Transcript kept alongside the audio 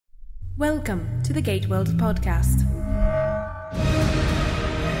Welcome to the Gate World podcast.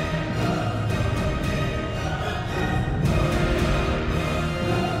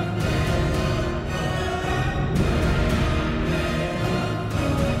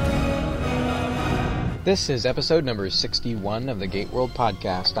 This is episode number 61 of the Gate World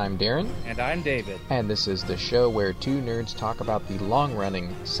podcast. I'm Darren. And I'm David. And this is the show where two nerds talk about the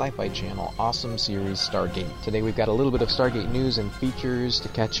long-running Sci-Fi Channel awesome series Stargate. Today we've got a little bit of Stargate news and features to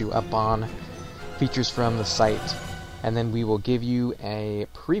catch you up on, features from the site, and then we will give you a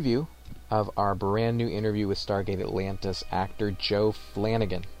preview of our brand new interview with Stargate Atlantis actor Joe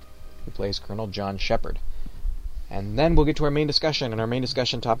Flanagan, who plays Colonel John Shepard. And then we'll get to our main discussion, and our main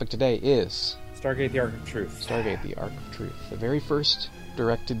discussion topic today is Stargate: The Ark of Truth. Stargate: The Ark of Truth, the very first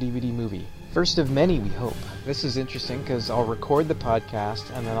direct-to-DVD movie. First of many, we hope. This is interesting because I'll record the podcast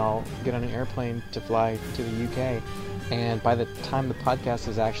and then I'll get on an airplane to fly to the UK. And by the time the podcast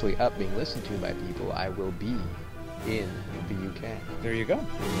is actually up being listened to by people, I will be in the UK. There you go.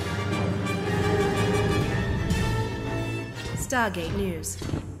 Stargate News.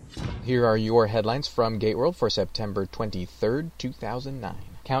 Here are your headlines from Gate World for September 23rd, 2009.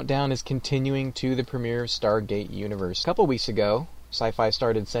 Countdown is continuing to the premiere of Stargate Universe. A couple weeks ago, Sci-Fi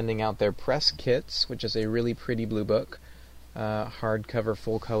started sending out their press kits, which is a really pretty blue book, hardcover,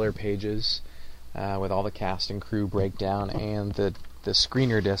 full-color pages, with all the cast and crew breakdown, and the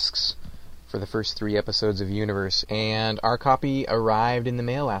screener discs for the first 3 episodes of Universe. And our copy arrived in the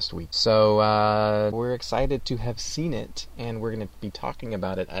mail last week. So we're excited to have seen it, and we're going to be talking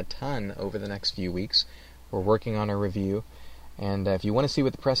about it a ton over the next few weeks. We're working on a review. And if you want to see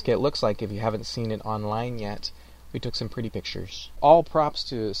what the press kit looks like, if you haven't seen it online yet, we took some pretty pictures. All props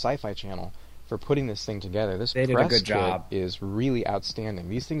to Sci-Fi Channel for putting this thing together. This they did press a good job. Kit is really outstanding.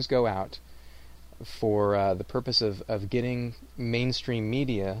 These things go out for the purpose of getting mainstream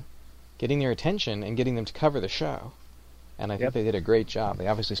media, getting their attention, and getting them to cover the show. And I think they did a great job. They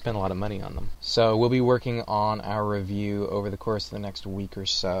obviously spent a lot of money on them. So we'll be working on our review over the course of the next week or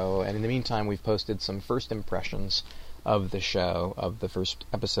so. And in the meantime, we've posted some first impressions of the show, of the first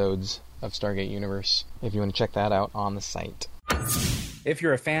episodes of Stargate Universe, if you want to check that out on the site. If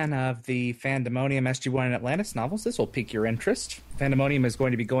you're a fan of the Fandemonium SG-1 and Atlantis novels, this will pique your interest. Fandemonium is going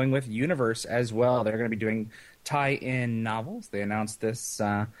to be going with Universe as well. They're going to be doing tie-in novels. They announced this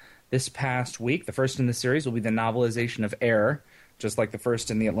this past week. The first in the series will be the novelization of Air, just like the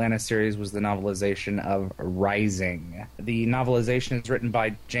first in the Atlantis series was the novelization of Rising. The novelization is written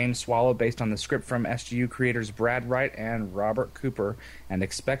by James Swallow based on the script from SGU creators Brad Wright and Robert Cooper, and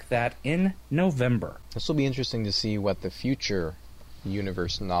expect that in November. This will be interesting to see what the future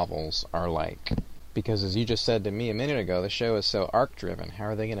Universe novels are like. Because as you just said to me a minute ago, the show is so arc-driven. How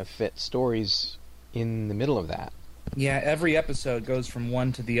are they going to fit stories in the middle of that? Yeah, every episode goes from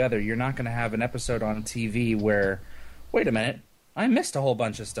one to the other. You're not going to have an episode on TV where, wait a minute, I missed a whole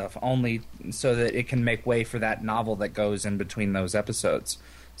bunch of stuff, only so that it can make way for that novel that goes in between those episodes.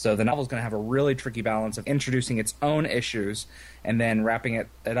 So the novel's going to have a really tricky balance of introducing its own issues and then wrapping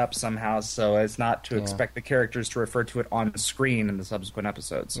it up somehow so as not to expect the characters to refer to it on screen in the subsequent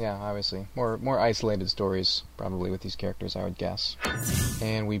episodes. Yeah, obviously. More isolated stories, probably, with these characters, I would guess.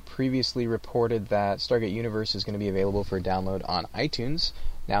 And we previously reported that Stargate Universe is going to be available for download on iTunes.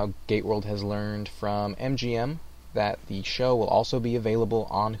 Now, Gateworld has learned from MGM that the show will also be available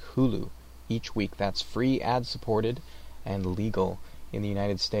on Hulu each week. That's free, ad-supported, and legal in the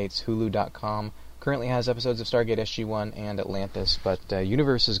United States. Hulu.com currently has episodes of Stargate SG-1 and Atlantis, but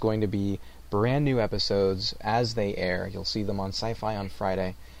Universe is going to be brand new episodes as they air. You'll see them on Sci-Fi on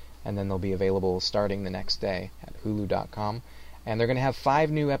Friday, and then they'll be available starting the next day at Hulu.com. And they're going to have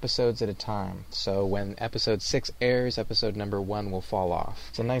 5 new episodes at a time, so when episode 6 airs, episode number 1 will fall off.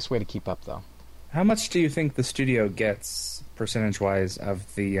 It's a nice way to keep up, though. How much do you think the studio gets, percentage-wise,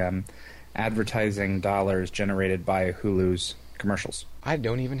 of the advertising dollars generated by Hulu's commercials? I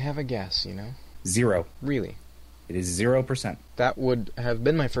don't even have a guess, 0. Really? It is 0%. That would have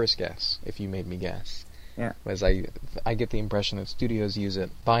been my first guess, if you made me guess. Yeah. As I get the impression that studios use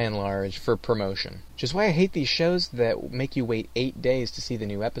it, by and large, for promotion. Which is why I hate these shows that make you wait 8 days to see the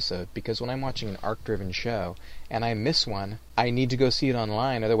new episode, because when I'm watching an arc-driven show, and I miss one, I need to go see it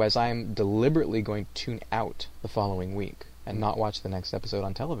online, otherwise I'm deliberately going to tune out the following week, and not watch the next episode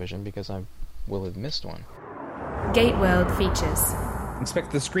on television, because I will have missed one. Gate World features.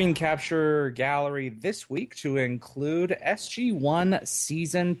 Expect the screen capture gallery this week to include SG-1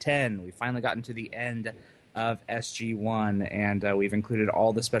 Season 10. We've finally gotten to the end of SG-1, and we've included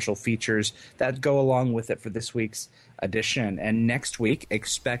all the special features that go along with it for this week's edition. And next week,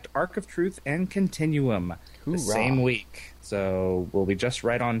 expect Ark of Truth and Continuum the same week. So we'll be just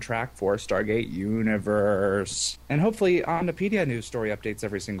right on track for Stargate Universe. And hopefully Omnipedia news story updates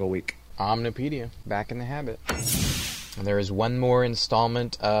every single week. Omnipedia, back in the habit. And there is one more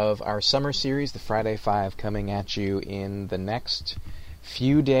installment of our summer series, the Friday Five, coming at you in the next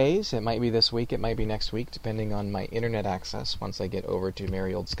few days. It might be this week, it might be next week, depending on my internet access once I get over to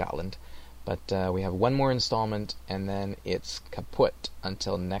merry old Scotland. But we have one more installment, and then it's kaput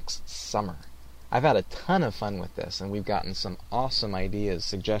until next summer. I've had a ton of fun with this, and we've gotten some awesome ideas,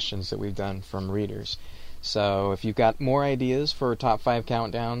 suggestions that we've done from readers. So if you've got more ideas for top 5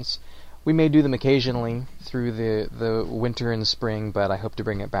 countdowns, we may do them occasionally through the winter and spring, but I hope to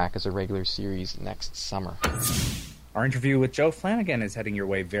bring it back as a regular series next summer. Our interview with Joe Flanagan is heading your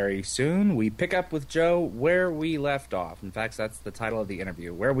way very soon. We pick up with Joe where we left off. In fact, that's the title of the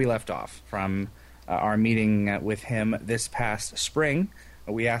interview, Where We Left Off, from our meeting with him this past spring.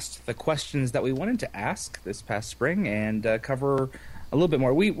 We asked the questions that we wanted to ask this past spring and cover a little bit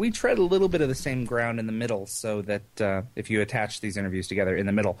more. We tread a little bit of the same ground in the middle, so that if you attach these interviews together in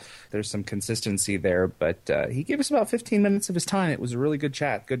the middle, there's some consistency there. But he gave us about 15 minutes of his time. It was a really good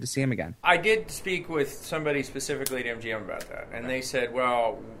chat. Good to see him again. I did speak with somebody specifically at MGM about that, and they said,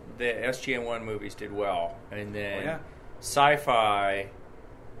 well, the SGN1 movies did well, and then Sci-Fi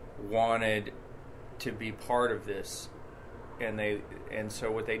wanted to be part of this, and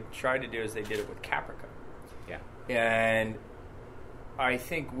so what they tried to do is they did it with Caprica. Yeah. And I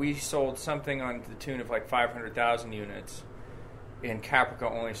think we sold something on the tune of like 500,000 units, and Caprica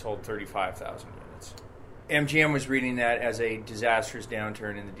only sold 35,000 units. MGM was reading that as a disastrous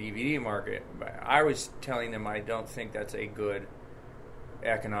downturn in the DVD market. I was telling them I don't think that's a good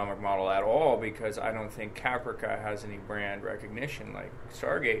economic model at all, because I don't think Caprica has any brand recognition like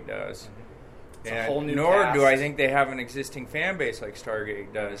Stargate does. It's a whole new nor cast. do I think they have an existing fan base like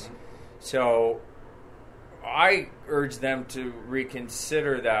Stargate does. Mm-hmm. So I urge them to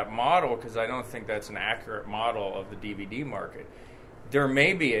reconsider that model, because I don't think that's an accurate model of the DVD market. There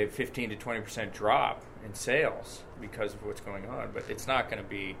may be a 15 to 20% drop in sales because of what's going on, but it's not going to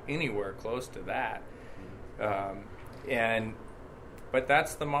be anywhere close to that. But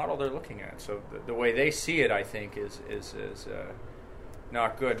that's the model they're looking at. So the way they see it, I think, is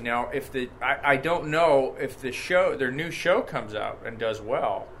not good. Now, I don't know if their new show comes out and does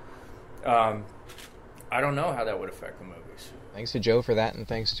well. I don't know how that would affect the movies. Thanks to Joe for that, and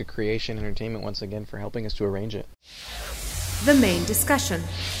thanks to Creation Entertainment once again for helping us to arrange it. The main discussion.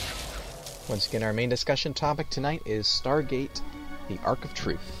 Once again, our main discussion topic tonight is Stargate, The Ark of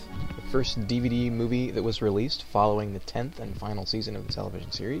Truth, the first DVD movie that was released following the 10th and final season of the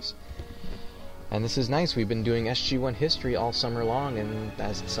television series. And this is nice. We've been doing SG-1 history all summer long, and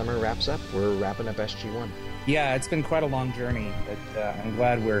as the summer wraps up, we're wrapping up SG-1. Yeah, it's been quite a long journey, but I'm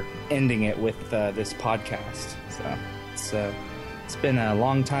glad we're ending it with this podcast. So it's been a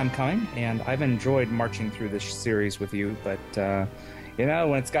long time coming, and I've enjoyed marching through this series with you, but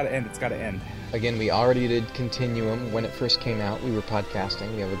when it's got to end, it's got to end. Again, we already did Continuum. When it first came out, we were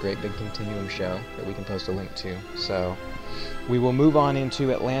podcasting. We have a great big Continuum show that we can post a link to. So we will move on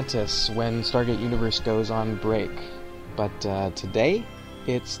into Atlantis when Stargate Universe goes on break. But today,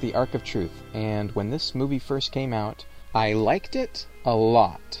 it's The Ark of Truth. And when this movie first came out, I liked it a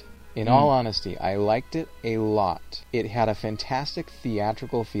lot. In all honesty, I liked it a lot. It had a fantastic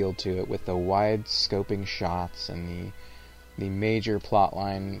theatrical feel to it, with the wide scoping shots and the major plot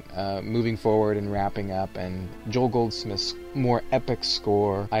line moving forward and wrapping up, and Joel Goldsmith's more epic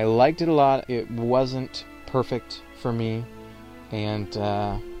score. I liked it a lot. It wasn't perfect for me, and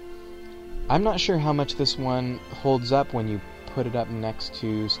I'm not sure how much this one holds up when you put it up next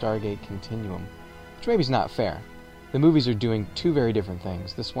to Stargate Continuum, which maybe is not fair. The movies are doing two very different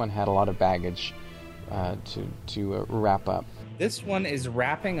things. This one had a lot of baggage to wrap up. This one is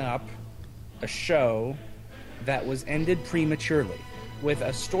wrapping up a show that was ended prematurely, with a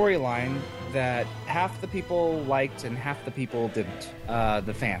storyline that half the people liked and half the people didn't.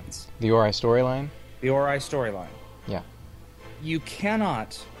 The fans. The Ori storyline? The Ori storyline. Yeah. You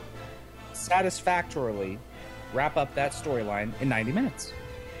cannot satisfactorily wrap up that storyline in 90 minutes.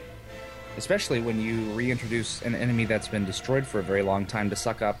 Especially when you reintroduce an enemy that's been destroyed for a very long time to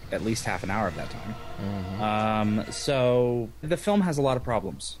suck up at least half an hour of that time. Mm-hmm. So the film has a lot of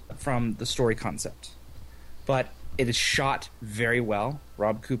problems from the story concept. But it is shot very well.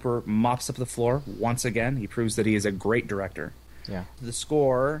 Rob Cooper mops up the floor once again. He proves that he is a great director. Yeah. The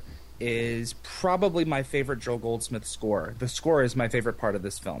score is probably my favorite Joel Goldsmith score. The score is my favorite part of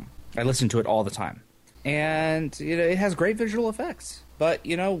this film. I listen to it all the time. And it has great visual effects. But,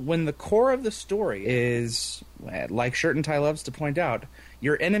 when the core of the story is, like Shirt and Tie loves to point out,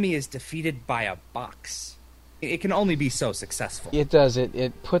 your enemy is defeated by a box. It can only be so successful. It does.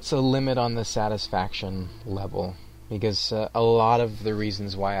 It puts a limit on the satisfaction level, because a lot of the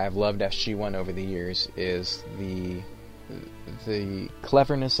reasons why I've loved SG-1 over the years is the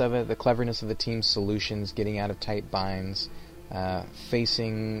cleverness of it, the cleverness of the team's solutions, getting out of tight binds,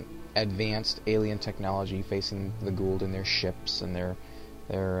 facing advanced alien technology, facing the Goa'uld in their ships and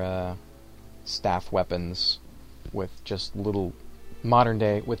their staff weapons with just little modern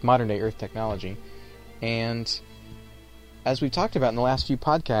day Earth technology. And as we've talked about in the last few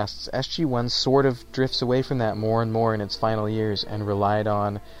podcasts, SG-1 sort of drifts away from that more and more in its final years and relied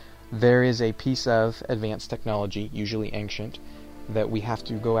on, there is a piece of advanced technology, usually ancient, that we have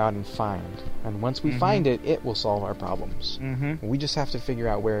to go out and find. And once we find it, it will solve our problems. We just have to figure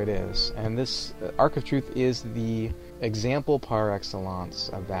out where it is. And this Ark of Truth is the example par excellence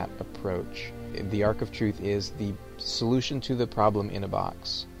of that approach. The Ark of Truth is the solution to the problem in a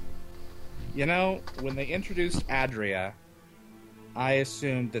box. You know, when they introduced Adria, I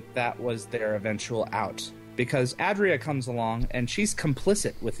assumed that was their eventual out. Because Adria comes along, and she's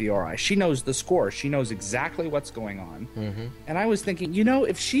complicit with the Ori. She knows the score. She knows exactly what's going on. And I was thinking,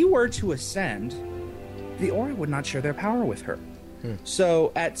 if she were to ascend, the Ori would not share their power with her.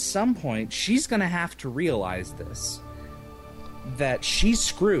 So at some point, she's going to have to realize this, that she's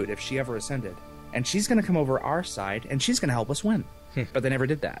screwed if she ever ascended. And she's going to come over our side, and she's going to help us win. But they never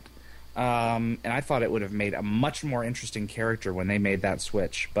did that. And I thought it would have made a much more interesting character when they made that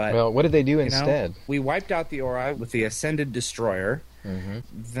switch. But well, what did they do instead? We wiped out the Ori with the Ascended Destroyer.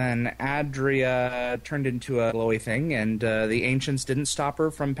 Then Adria turned into a glowy thing, and the Ancients didn't stop her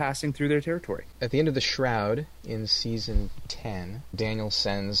from passing through their territory. At the end of the Shroud, in Season 10, Daniel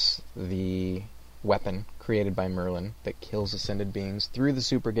sends the weapon created by Merlin that kills ascended beings through the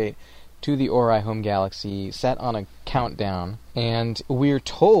Supergate to the Ori home galaxy, set on a countdown, and we're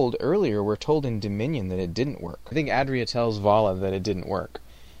told in Dominion that it didn't work. I think Adria tells Vala that it didn't work,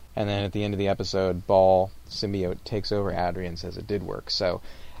 and then at the end of the episode, Baal, symbiote, takes over Adria and says it did work. So,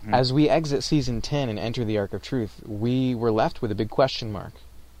 as we exit Season 10 and enter the Ark of Truth, we were left with a big question mark.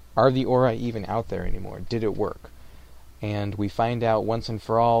 Are the Ori even out there anymore? Did it work? And we find out once and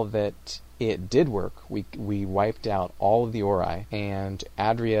for all that it did work. We wiped out all of the Ori, and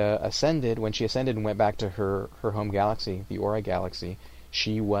Adria ascended. When she ascended and went back to her home galaxy, the Ori galaxy,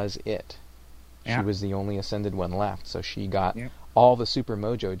 she was it. Yeah. She was the only ascended one left, so she got all the super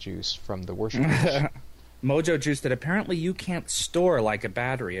mojo juice from the worshippers. Mojo juice that apparently you can't store like a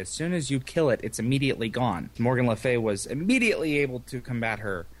battery. As soon as you kill it, it's immediately gone. Morgan Le Fay was immediately able to combat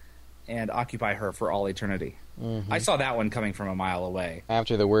her and occupy her for all eternity. I saw that one coming from a mile away.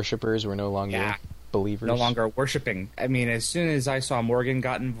 After the worshippers were no longer believers. No longer worshipping. I mean, as soon as I saw Morgan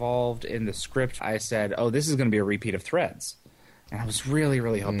got involved in the script, I said, oh, this is going to be a repeat of Threads. And I was really,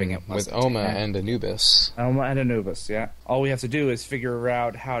 really hoping it was. With Oma and Anubis. Oma and Anubis, yeah. All we have to do is figure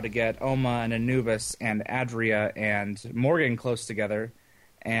out how to get Oma and Anubis and Adria and Morgan close together,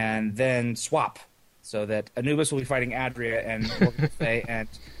 and then swap, so that Anubis will be fighting Adria and Morgan Le Fay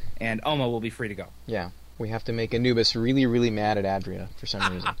and Oma will be free to go. Yeah. We have to make Anubis really, really mad at Adria for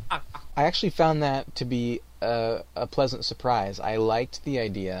some reason. I actually found that to be a pleasant surprise. I liked the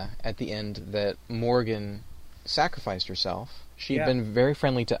idea at the end that Morgan sacrificed herself. She had been very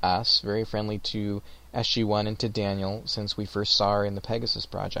friendly to us, very friendly to SG-1 and to Daniel since we first saw her in the Pegasus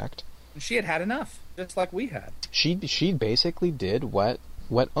Project. She had had enough, just like we had. She basically did what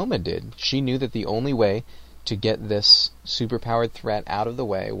Oma did. She knew that the only way to get this superpowered threat out of the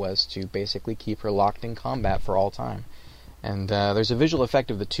way was to basically keep her locked in combat for all time. And there's a visual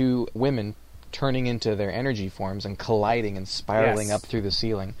effect of the two women turning into their energy forms and colliding and spiraling up through the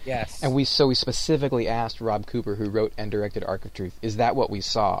ceiling. Yes. And we specifically asked Rob Cooper, who wrote and directed Ark of Truth, is that what we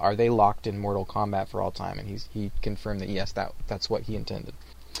saw? Are they locked in mortal combat for all time? And he confirmed that yes, that's what he intended.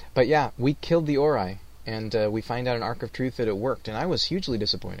 But yeah, we killed the Ori, and we find out in Ark of Truth that it worked, and I was hugely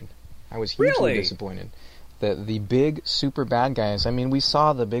disappointed. Disappointed. The big super bad guys, I mean, we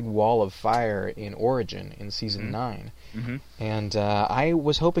saw the big wall of fire in Origin in Season 9, and I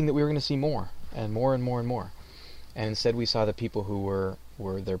was hoping that we were going to see more, and more and more and more. And instead we saw the people who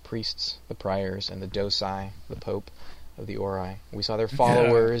were their priests, the priors, and the docai, the pope of the Ori. We saw their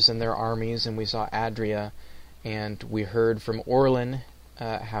followers and their armies, and we saw Adria, and we heard from Orlin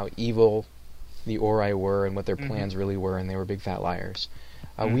how evil the Ori were and what their plans really were, and they were big fat liars.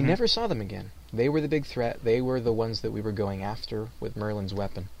 We never saw them again. They were the big threat. They were the ones that we were going after with Merlin's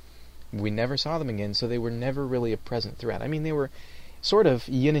weapon. We never saw them again, so they were never really a present threat. I mean, they were sort of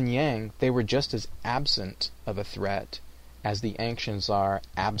yin and yang. They were just as absent of a threat as the Ancients are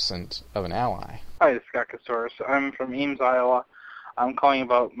absent of an ally. Hi, this is Skakasaurus. I'm from Ames, Iowa. I'm calling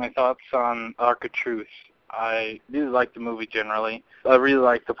about my thoughts on Ark of Truth. I really like the movie generally. I really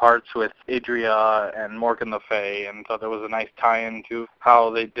like the parts with Adria and Morgan Le Fay, and thought there was a nice tie-in to how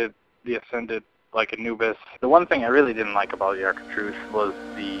they did the Ascended, like Anubis. The one thing I really didn't like about the Ark of Truth was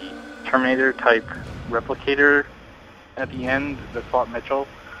the Terminator-type replicator at the end that fought Mitchell,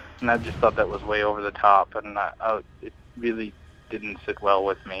 and I just thought that was way over the top, and it really didn't sit well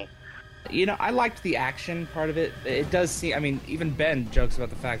with me. You know, I liked the action part of it. It does seem, I mean, even Ben jokes about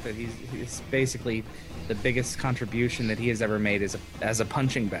the fact that he's basically the biggest contribution that he has ever made as a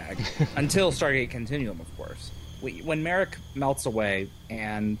punching bag, until Stargate Continuum, of course. When Merrick melts away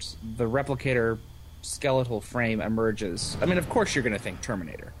and the replicator skeletal frame emerges, I mean, of course you're going to think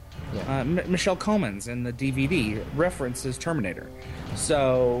Terminator. Yeah. Michelle Comans in the DVD references Terminator.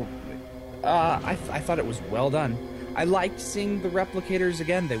 So I thought it was well done. I liked seeing the replicators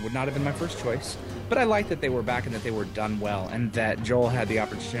again. They would not have been my first choice, but I liked that they were back and that they were done well, and that Joel had the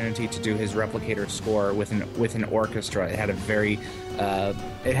opportunity to do his replicator score with an orchestra. It had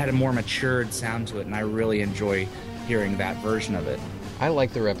a more matured sound to it, and I really enjoy hearing that version of it. I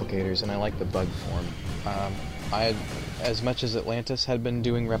like the replicators, and I like the bug form. As much as Atlantis had been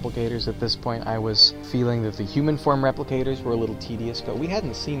doing replicators at this point, I was feeling that the human form replicators were a little tedious, but we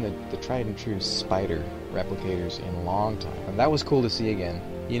hadn't seen the tried and true spider replicators in a long time, and that was cool to see again.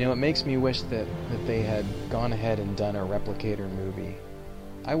 You know, it makes me wish that they had gone ahead and done a replicator movie.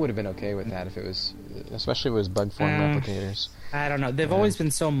 I would have been okay with that if it was, especially if it was bug form replicators. I don't know. They've always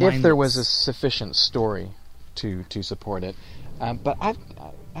been so mindless. If there was a sufficient story to support it. But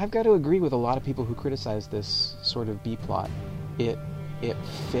I've got to agree with a lot of people who criticize this sort of B-plot. It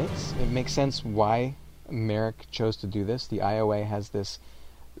fits. It makes sense why Merrick chose to do this. The IOA has this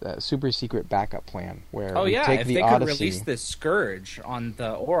super secret backup plan where if the they Odyssey, could release this Scourge on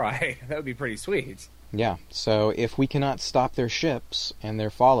the Ori, that would be pretty sweet. Yeah, so if we cannot stop their ships and their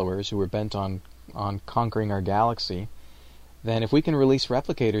followers who are bent on conquering our galaxy, then if we can release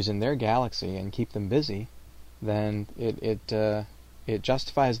replicators in their galaxy and keep them busy, then it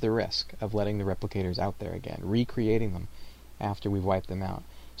justifies the risk of letting the replicators out there again, recreating them after we've wiped them out.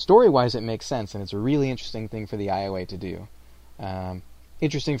 Story-wise, it makes sense, and it's a really interesting thing for the IOA to do.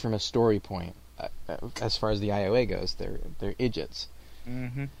 Interesting from a story point. As far as the IOA goes, they're idiots.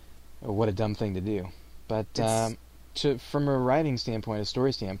 Mm-hmm. What a dumb thing to do. But from a writing standpoint, a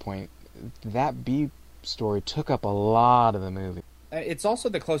story standpoint, that B story took up a lot of the movie. It's also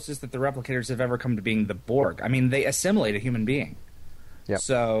the closest that the replicators have ever come to being the Borg. I mean, they assimilate a human being. Yep.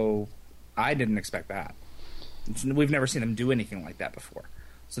 So I didn't expect that. We've never seen them do anything like that before.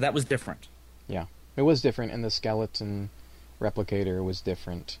 So that was different. Yeah, it was different, and the skeleton replicator was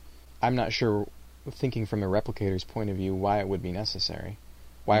different. I'm not sure, thinking from a replicator's point of view, why it would be necessary.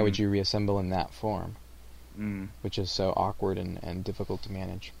 Why would you reassemble in that form? Which is so awkward and difficult to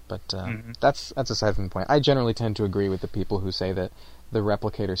manage. But that's aside from the point. I generally tend to agree with the people who say that the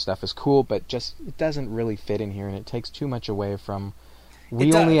replicator stuff is cool, but just it doesn't really fit in here, and it takes too much away from...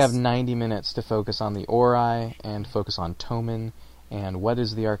 We only have 90 minutes to focus on the Ori and focus on Toman and what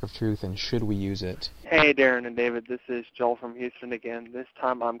is the Ark of Truth and should we use it. Hey, Darren and David, this is Joel from Houston again. This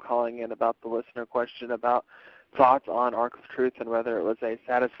time I'm calling in about the listener question about thoughts on Ark of Truth and whether it was a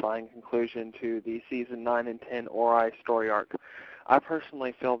satisfying conclusion to the Season 9 and 10 Ori story arc. I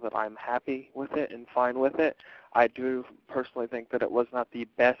personally feel that I'm happy with it and fine with it. I do personally think that it was not the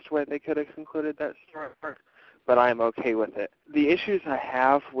best way they could have concluded that story arc, but I am okay with it. The issues I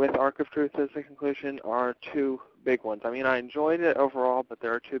have with Ark of Truth as a conclusion are two big ones. I mean, I enjoyed it overall, but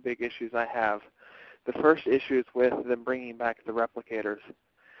there are two big issues I have. The first issue is with them bringing back the replicators.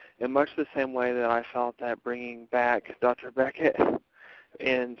 In much the same way that I felt that bringing back Dr. Beckett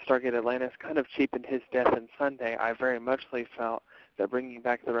in Stargate Atlantis kind of cheapened his death in Sunday, I very muchly felt that bringing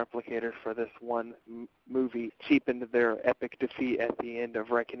back the replicators for this one movie cheapened their epic defeat at the end of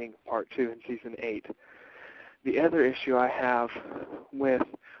Reckoning Part 2 in Season 8. The other issue I have with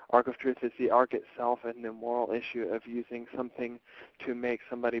Ark of Truth is the arc itself and the moral issue of using something to make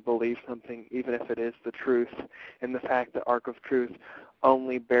somebody believe something, even if it is the truth, and the fact that Ark of Truth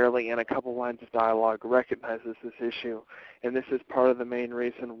only barely in a couple lines of dialogue recognizes this issue. And this is part of the main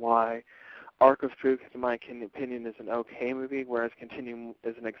reason why Ark of Truth, in my opinion, is an okay movie, whereas Continuum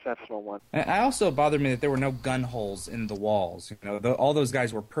is an exceptional one. I also bothered me that there were no gun holes in the walls. You know, all those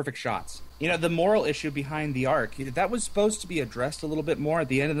guys were perfect shots. You know, the moral issue behind the Ark, that was supposed to be addressed a little bit more. At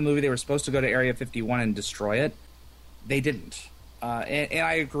the end of the movie, they were supposed to go to Area 51 and destroy it. They didn't. And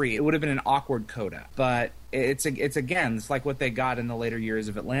I agree, it would have been an awkward coda. But it's like what they got in the later years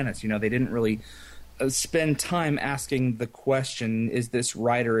of Atlantis. You know, they didn't really spend time asking the question, is this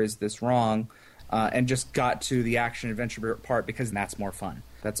right or is this wrong, and just got to the action-adventure part because that's more fun.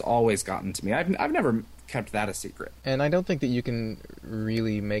 That's always gotten to me. I've never kept that a secret. And I don't think that you can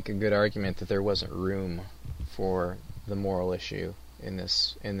really make a good argument that there wasn't room for the moral issue in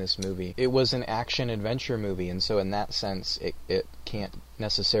this movie. It was an action-adventure movie, and so in that sense, it can't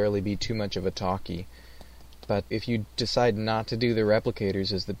necessarily be too much of a talkie. But if you decide not to do the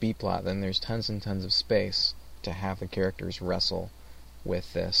replicators as the B-plot, then there's tons and tons of space to have the characters wrestle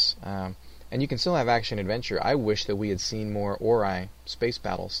with this. And you can still have action-adventure. I wish that we had seen more Ori space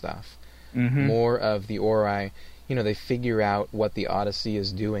battle stuff. Mm-hmm. More of the Ori, they figure out what the Odyssey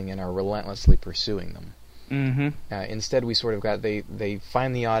is doing and are relentlessly pursuing them. Mm-hmm. Instead, we sort of got, they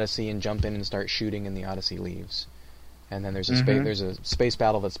find the Odyssey and jump in and start shooting, and the Odyssey leaves. And then there's a space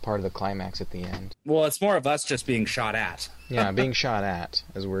battle that's part of the climax at the end. Well, it's more of us just being shot at. Yeah, being shot at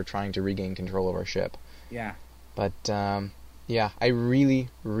as we're trying to regain control of our ship. Yeah. But, I really,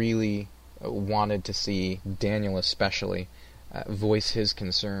 really wanted to see Daniel especially voice his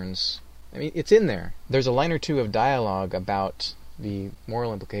concerns. I mean, it's in there. There's a line or two of dialogue about the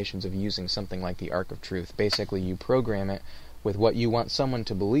moral implications of using something like the Ark of Truth. Basically, you program it with what you want someone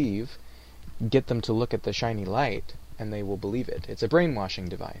to believe, get them to look at the shiny light, and they will believe it. It's a brainwashing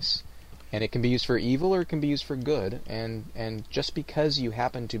device. And it can be used for evil or it can be used for good. And just because you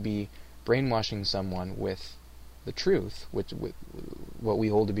happen to be brainwashing someone with the truth, with what we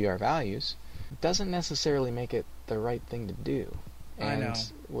hold to be our values, doesn't necessarily make it the right thing to do. And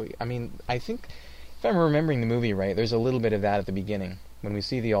I know. I think, if I'm remembering the movie right, there's a little bit of that at the beginning, when we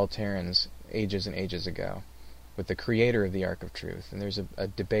see the Alterans ages and ages ago, with the creator of the Ark of Truth, and there's a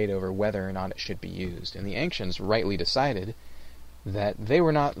debate over whether or not it should be used. And the Ancients rightly decided that they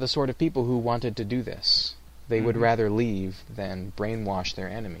were not the sort of people who wanted to do this. They would rather leave than brainwash their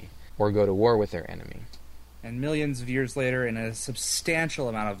enemy, or go to war with their enemy. And millions of years later, and a substantial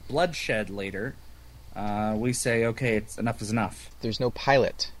amount of bloodshed later, we say, okay, enough is enough. There's no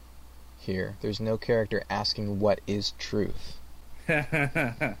pilot here. There's no character asking what is truth.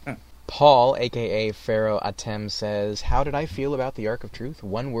 Paul, a.k.a. Pharaoh Atem, says, how did I feel about the Ark of Truth?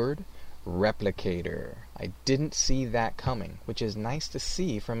 One word, replicator. I didn't see that coming, which is nice to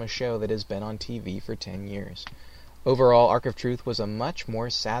see from a show that has been on TV for 10 years. Overall, Ark of Truth was a much more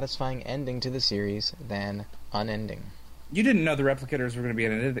satisfying ending to the series than unending. You didn't know the replicators were going to be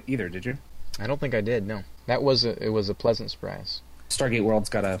in it either, did you? I don't think I did, no. It was a pleasant surprise. Stargate World's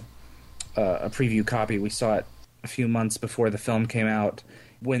got a preview copy. We saw it a few months before the film came out.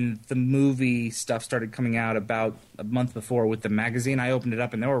 When the movie stuff started coming out about a month before with the magazine, I opened it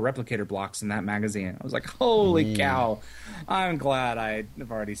up and there were replicator blocks in that magazine. I was like, holy cow. I'm glad I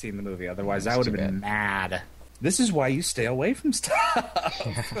have already seen the movie. Otherwise, I would have been mad. This is why you stay away from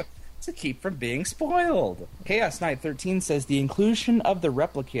stuff. To keep from being spoiled. Chaos Knight 13 says the inclusion of the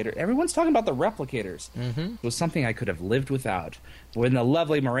replicator. Everyone's talking about the replicators. It was something I could have lived without. When the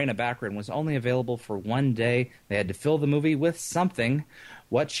lovely Morena Baccarin was only available for one day, they had to fill the movie with something.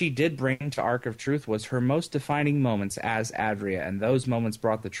 What she did bring to Ark of Truth was her most defining moments as Adria, and those moments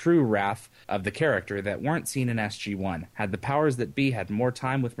brought the true wrath of the character that weren't seen in SG-1. Had the powers that be had more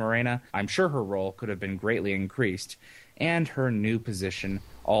time with Morena, I'm sure her role could have been greatly increased, and her new position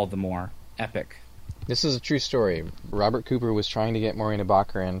all the more epic. This is a true story. Robert Cooper was trying to get Morena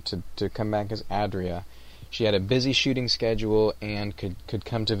Baccarin to come back as Adria. She had a busy shooting schedule and could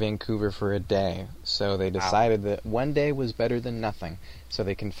come to Vancouver for a day. So they decided that one day was better than nothing. So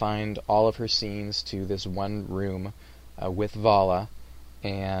they confined all of her scenes to this one room with Vala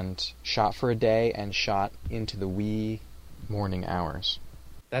and shot for a day and shot into the wee morning hours.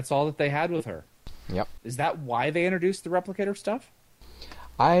 That's all that they had with her. Yep. Is that why they introduced the replicator stuff?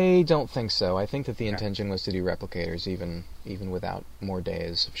 I don't think so. I think that the intention was to do replicators even without more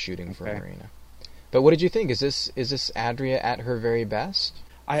days of shooting for Morena. But what did you think? Is this Adria at her very best?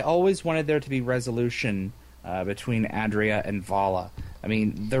 I always wanted there to be resolution between Adria and Vala. I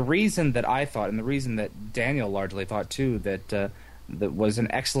mean, the reason that I thought, and the reason that Daniel largely thought too, that was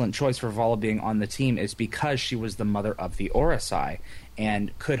an excellent choice for Vala being on the team is because she was the mother of the Orosai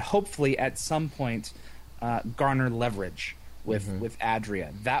and could hopefully at some point garner leverage with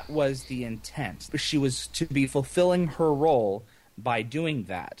Adria. That was the intent. She was to be fulfilling her role by doing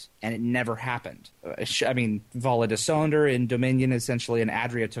that, and it never happened. Vala disowned her in Dominion, essentially, and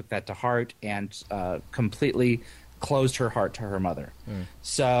Adria took that to heart and completely closed her heart to her mother.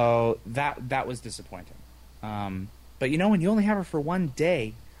 So that was disappointing. But when you only have her for one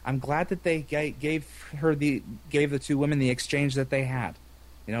day, I'm glad that they gave the two women the exchange that they had.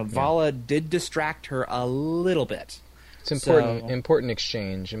 Vala did distract her a little bit. It's important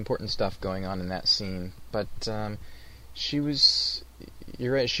exchange, important stuff going on in that scene. But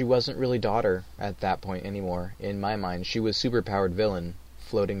you're right, she wasn't really daughter at that point anymore, in my mind. She was superpowered villain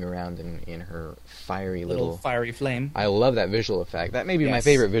floating around in her fiery little... fiery flame. I love that visual effect. That may be my Yes.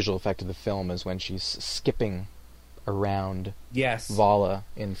 favorite visual effect of the film, is when she's skipping around Yes. Vala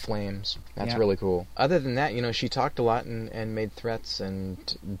in flames. That's Yeah. really cool. Other than that, she talked a lot and made threats,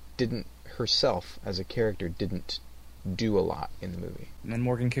 and didn't herself, as a character, didn't do a lot in the movie. And then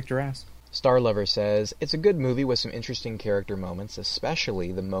Morgan kicked her ass. Star Lover says, it's a good movie with some interesting character moments,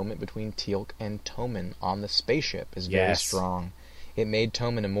 especially the moment between Teal'c and Tommen on the spaceship is very Yes. strong. It made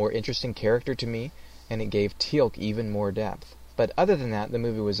Tommen a more interesting character to me, and it gave Teal'c even more depth. But other than that, the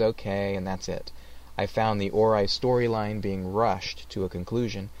movie was okay, and that's it. I found the Ori storyline being rushed to a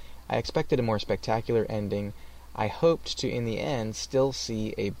conclusion. I expected a more spectacular ending. I hoped to, in the end, still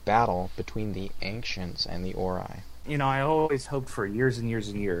see a battle between the Ancients and the Ori. I always hoped for years and years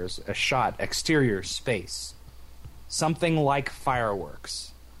and years, a shot, exterior space. Something like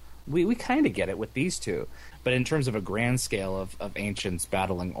fireworks. We kind of get it with these two. But in terms of a grand scale of Ancients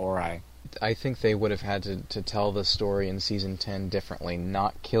battling Ori... I think they would have had to tell the story in Season 10 differently.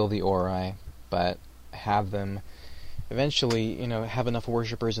 Not kill the Ori, but have them eventually, have enough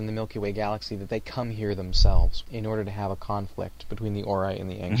worshippers in the Milky Way galaxy that they come here themselves in order to have a conflict between the Ori and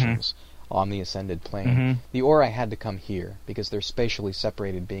the Ancients on the Ascended Plane. The Ori had to come here because they're spatially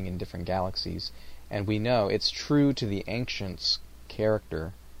separated, being in different galaxies. And we know it's true to the Ancients'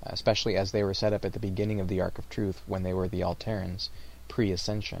 character, especially as they were set up at the beginning of the Arc of Truth when they were the Alterans,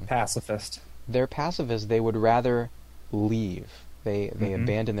 pre-Ascension. Pacifist. They're pacifists. They would rather leave. They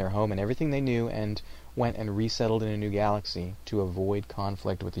abandoned their home and everything they knew and went and resettled in a new galaxy to avoid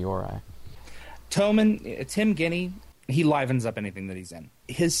conflict with the Ori. Tommen, Tim Guinea, he livens up anything that he's in.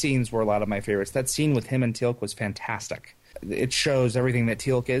 His scenes were a lot of my favorites. That scene with him and Teal'c was fantastic. It shows everything that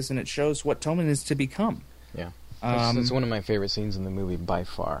Teal'c is, and it shows what Tommen is to become. Yeah. It's one of my favorite scenes in the movie by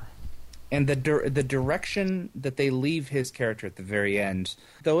far. And the direction that they leave his character at the very end,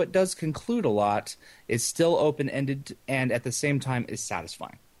 though it does conclude a lot, is still open-ended and at the same time is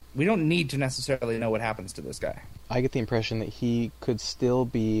satisfying. We don't need to necessarily know what happens to this guy. I get the impression that he could still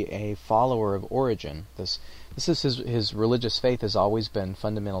be a follower of Origin. This is his religious faith has always been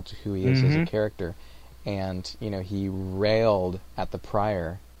fundamental to who he is as a character. And, he railed at the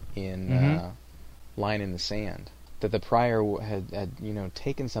Prior in Line in the Sand. That the Prior had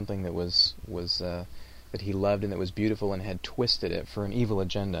taken something that was that he loved and that was beautiful and had twisted it for an evil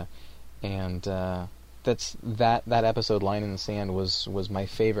agenda. And that episode, Line in the Sand, was my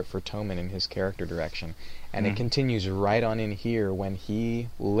favorite for Tommen in his character direction. And it continues right on in here when he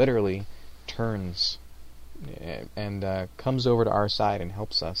literally turns and comes over to our side and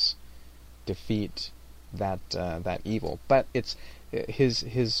helps us defeat that evil. But it's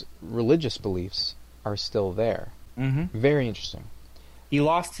his religious beliefs are still there. Very interesting. He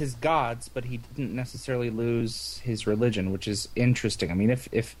lost his gods, but he didn't necessarily lose his religion, which is interesting. I mean,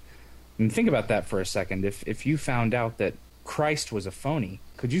 if think about that for a second. If you found out that Christ was a phony,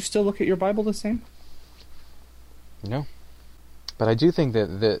 could you still look at your Bible the same? No. But I do think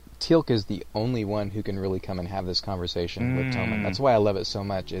that Teal'c is the only one who can really come and have this conversation with Tommen. That's why I love it so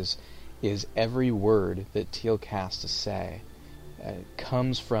much, is every word that Teal'c has to say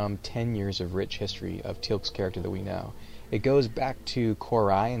comes from 10 years of rich history of Teal'c's character that we know. It goes back to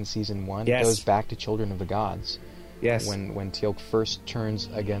Korai in Season 1. Yes. It goes back to Children of the Gods. Yes. When Teal'c first turns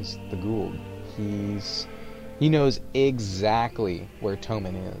against the Goa'uld, he knows exactly where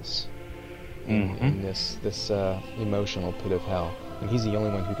Tommen is in this emotional pit of hell. And he's the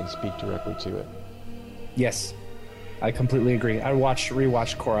only one who can speak directly to it. Yes. I completely agree. I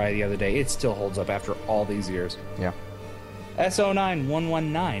rewatched Korai the other day. It still holds up after all these years. Yeah.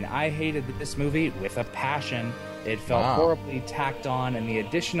 SO9119. I hated this movie with a passion. It felt horribly tacked on, and the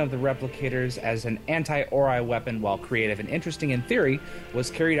addition of the replicators as an anti-Ori weapon, while creative and interesting in theory,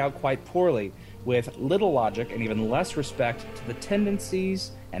 was carried out quite poorly, with little logic and even less respect to the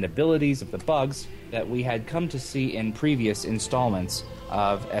tendencies and abilities of the bugs that we had come to see in previous installments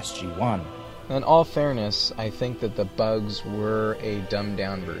of SG-1. In all fairness, I think that the bugs were a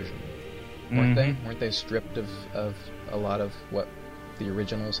dumbed-down version. Weren't they? Weren't they stripped of a lot of what the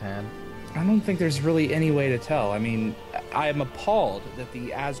originals had? I don't think there's really any way to tell. I mean, I am appalled that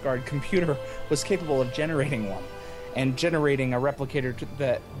the Asgard computer was capable of generating one, and generating a replicator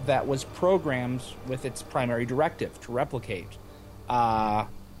that was programmed with its primary directive to replicate.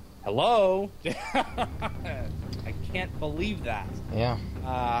 Hello? I can't believe that. Yeah.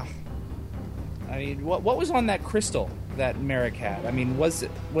 I mean, what was on that crystal that Merrick had? I mean, was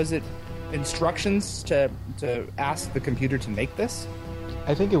it instructions to ask the computer to make this?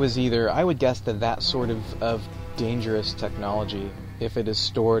 I think it was either, I would guess that sort of dangerous technology, if it is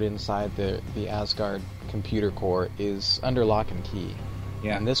stored inside the Asgard computer core, is under lock and key.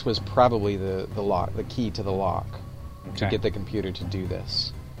 Yeah. And this was probably the lock, the key to the lock, to Okay. get the computer to do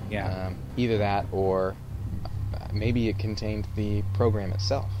this. Yeah. Either that, or maybe it contained the program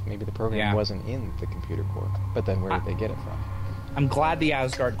itself. Maybe the program Yeah. wasn't in the computer core. But then where did they get it from? I'm glad the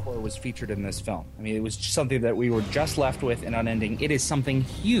Asgard core was featured in this film. I mean, it was just something that we were just left with in Unending. It is something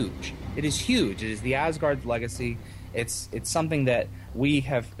huge. It is huge. It is the Asgard legacy. It's something that we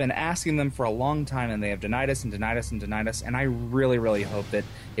have been asking them for a long time, and they have denied us and denied us and denied us. And I really, really hope that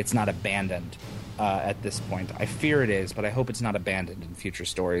it's not abandoned at this point. I fear it is, but I hope it's not abandoned in future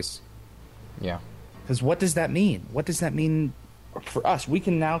stories. Yeah. Because what does that mean? What does that mean for us? We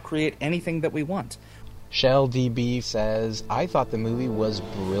can now create anything that we want. Shell DB says, I thought the movie was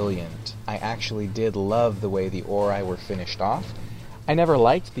brilliant. I actually did love the way the Ori were finished off. I never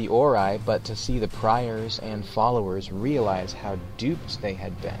liked the Ori, but to see the priors and followers realize how duped they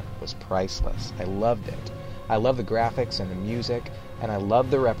had been was priceless. I loved it. I love the graphics and the music, and I love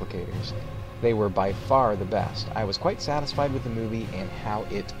the replicators. They were by far the best. I was quite satisfied with the movie and how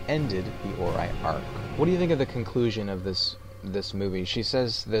it ended the Ori arc. What do you think of the conclusion of this movie? She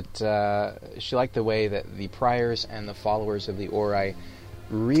says that she liked the way that the priors and the followers of the Ori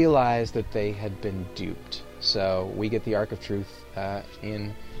realized that they had been duped. So we get the Ark of Truth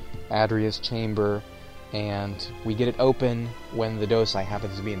in Adria's chamber, and we get it open when the Dosai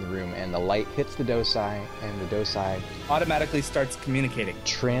happens to be in the room, and the light hits the Dosai, and the Dosai Automatically starts communicating.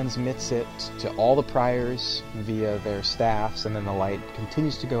 transmits it to all the priors via their staffs, and then the light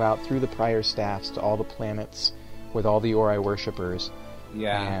continues to go out through the prior staffs to all the planets with all the Ori worshippers,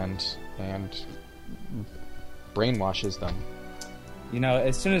 and brainwashes them. You know,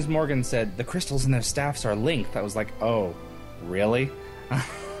 as soon as Morgan said the crystals in their staffs are linked, I was like, oh, really?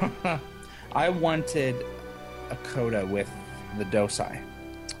 I wanted a coda with the Dosai.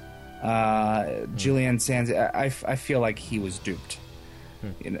 Julian Sands, I feel like he was duped.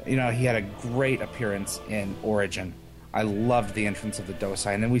 You know, he had a great appearance in Origin. I loved the entrance of the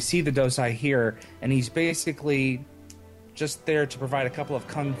Dosai. And then we see the Dosai here, and he's basically just there to provide a couple of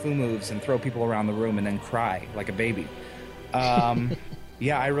kung fu moves and throw people around the room and then cry like a baby.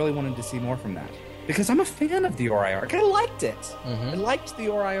 Yeah, I really wanted to see more from that. Because I'm a fan of the Ori arc. I liked it. I liked the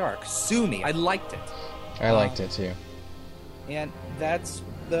Ori arc. Sue me. I liked it. I liked it too. And that's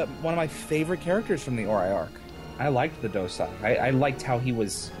one of my favorite characters from the Ori arc. I liked the Dosai. I liked how he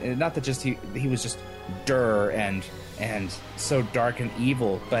was, not that just he was just and so dark and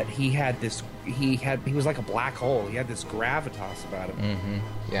evil, but he was like a black hole. He had this gravitas about him.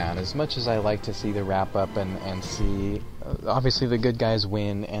 Yeah, and as much as I like to see the wrap up and see obviously the good guys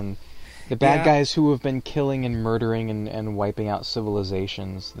win, and the bad guys who have been killing and murdering and wiping out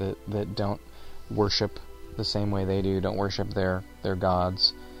civilizations that don't worship the same way they do, don't worship their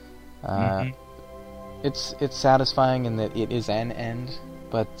gods. It's satisfying in that it is an end,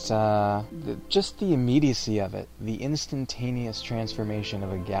 but just the immediacy of it, the instantaneous transformation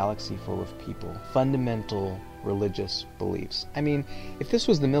of a galaxy full of people, fundamental religious beliefs. I mean, if this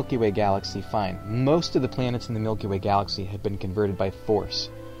was the Milky Way galaxy, fine. Most of the planets in the Milky Way galaxy had been converted by force.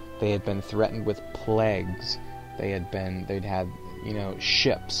 They had been threatened with plagues. They'd had,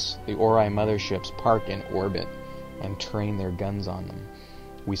 ships, the Ori motherships, park in orbit and train their guns on them.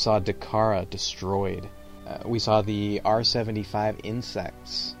 We saw Dakara destroyed. We saw the R-75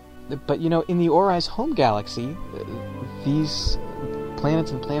 insects. But, in the Ori's home galaxy, these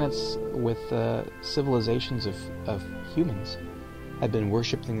planets and planets with civilizations of humans had been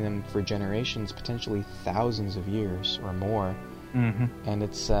worshipping them for generations, potentially thousands of years or more. And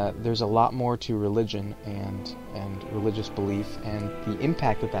it's there's a lot more to religion and religious belief and the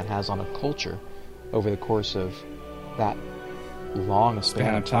impact that has on a culture over the course of that long a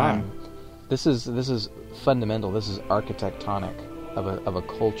span of time. This is fundamental. This is architectonic of a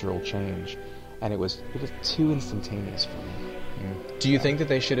cultural change, and it was too instantaneous for me. Do you think that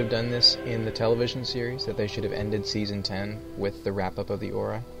they should have done this in the television series? That they should have ended season 10 with the wrap up of the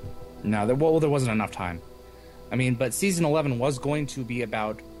Ori? No, there wasn't enough time. I mean, but season 11 was going to be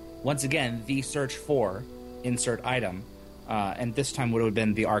about, once again, the search for insert item, and this time would have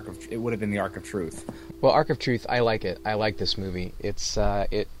been the Ark of Truth. Well, Ark of Truth, I like it. I like this movie. It's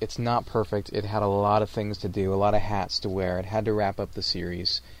not perfect. It had a lot of things to do, a lot of hats to wear. It had to wrap up the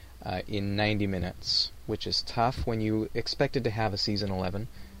series in 90 minutes, which is tough when you expected to have a season 11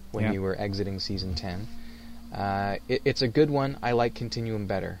 when you were exiting season 10. It's a good one. I like Continuum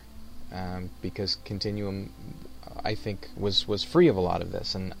better because Continuum, I think, was free of a lot of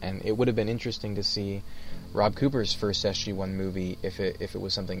this, and it would have been interesting to see Rob Cooper's first SG-1 movie if it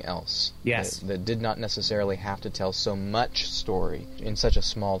was something else. Yes. That did not necessarily have to tell so much story in such a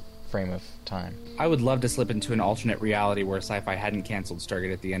small frame of time. I would love to slip into an alternate reality where Sci-Fi hadn't canceled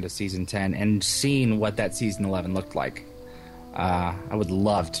Stargate at the end of Season 10 and seen what that Season 11 looked like. I would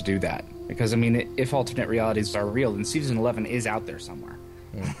love to do that. Because, I mean, if alternate realities are real, then Season 11 is out there somewhere.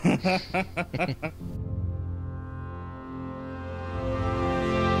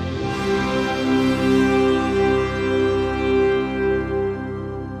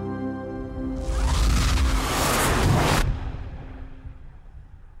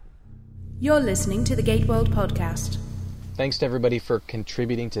 You're listening to the Gateworld Podcast. Thanks to everybody for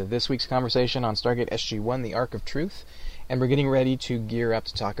contributing to this week's conversation on Stargate SG-1, The Ark of Truth. And we're getting ready to gear up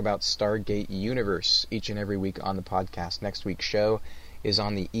to talk about Stargate Universe each and every week on the podcast. Next week's show is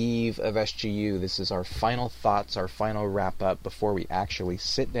on the eve of SGU. This is our final thoughts, our final wrap-up before we actually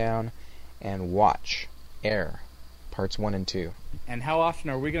sit down and watch Air, Parts 1 and 2. And how often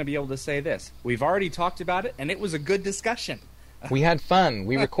are we going to be able to say this? We've already talked about it, and it was a good discussion. We had fun.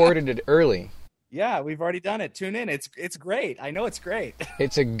 We recorded it early. Yeah, we've already done it. Tune in. It's great. I know it's great.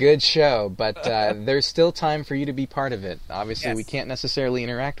 It's a good show, but there's still time for you to be part of it. Obviously, Yes. We can't necessarily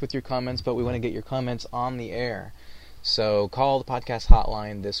interact with your comments, but we want to get your comments on the air. So call the podcast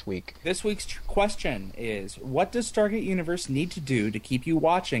hotline this week. This week's question is, what does Stargate Universe need to do to keep you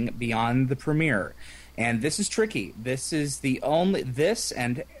watching beyond the premiere? And this is tricky. This is this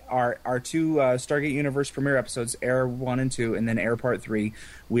and our two Stargate Universe premiere episodes, Air 1 and 2, and then Air Part 3,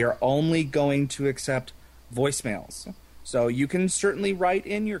 we are only going to accept voicemails. So you can certainly write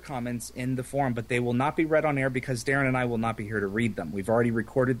in your comments in the forum, but they will not be read on air because Darren and I will not be here to read them. We've already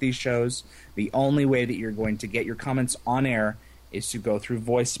recorded these shows. The only way that you're going to get your comments on air is to go through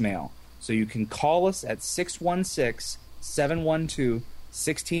voicemail. So you can call us at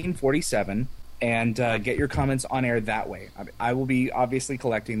 616-712-1647 and get your comments on air that way. I will be obviously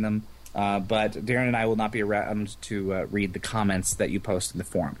collecting them, but Darren and I will not be around to read the comments that you post in the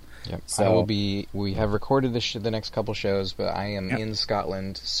forum. Yep. So, we have recorded the next couple shows, but I am in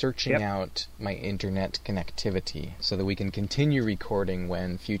Scotland searching out my internet connectivity so that we can continue recording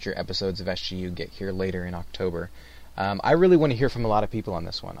when future episodes of SGU get here later in October. I really want to hear from a lot of people on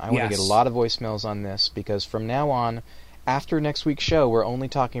this one. I want to get a lot of voicemails on this because from now on, after next week's show, we're only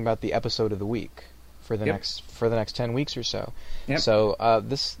talking about the episode of the week for the next 10 weeks or so. Yep. So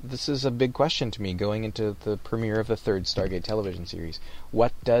this is a big question to me going into the premiere of the third Stargate television series.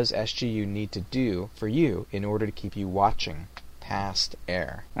 What does SGU need to do for you in order to keep you watching past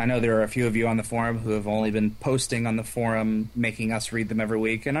Air? I know there are a few of you on the forum who have only been posting on the forum, making us read them every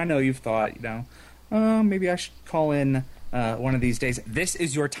week, and I know you've thought, maybe I should call in one of these days. This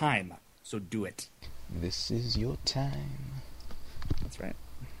is your time, so do it. This is your time. That's right.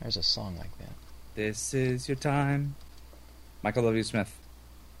 There's a song like that. This is your time. Michael W. Smith.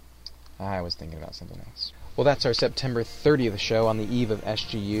 I was thinking about something else. Well, that's our September 30th show on the eve of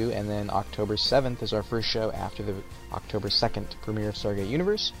SGU, and then October 7th is our first show after the October 2nd premiere of Stargate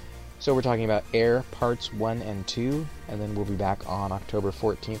Universe. So we're talking about Air Parts 1 and 2, and then we'll be back on October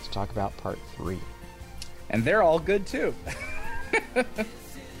 14th to talk about Part 3. And they're all good, too.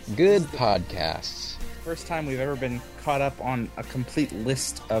 Good podcasts. First time we've ever been caught up on a complete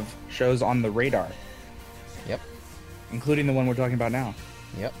list of shows on the radar. Yep. Including the one we're talking about now.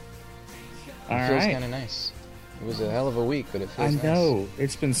 Yep. All It feels right. kind of nice. It was a hell of a week, but it I feels nice. know.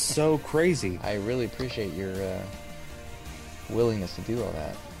 It's been so crazy. I really appreciate your willingness to do all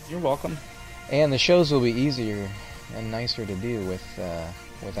that. You're welcome. And the shows will be easier and nicer to do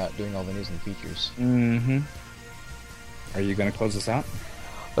without doing all the news and features. Mm-hmm. Are you going to close this out?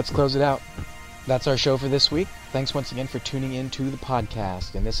 Let's close it out. That's our show for this week. Thanks once again for tuning in to the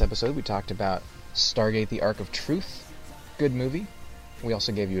podcast. In this episode, we talked about Stargate: The Ark of Truth. Good movie. We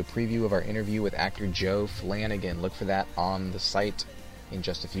also gave you a preview of our interview with actor Joe Flanagan. Look for that on the site in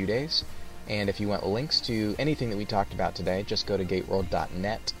just a few days. And if you want links to anything that we talked about today, just go to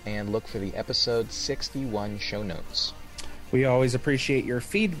gateworld.net and look for the episode 61 show notes. We always appreciate your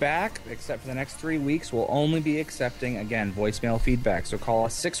feedback, except for the next 3 weeks. We'll only be accepting, again, voicemail feedback. So call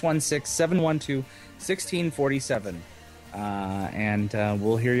us 616-712-1647, and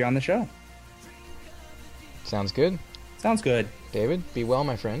we'll hear you on the show. Sounds good. Sounds good. David, be well,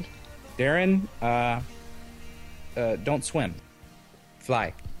 my friend. Darren, don't swim.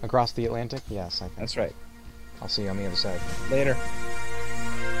 Fly. Across the Atlantic? Yes, I think. That's right. I'll see you on the other side. Later.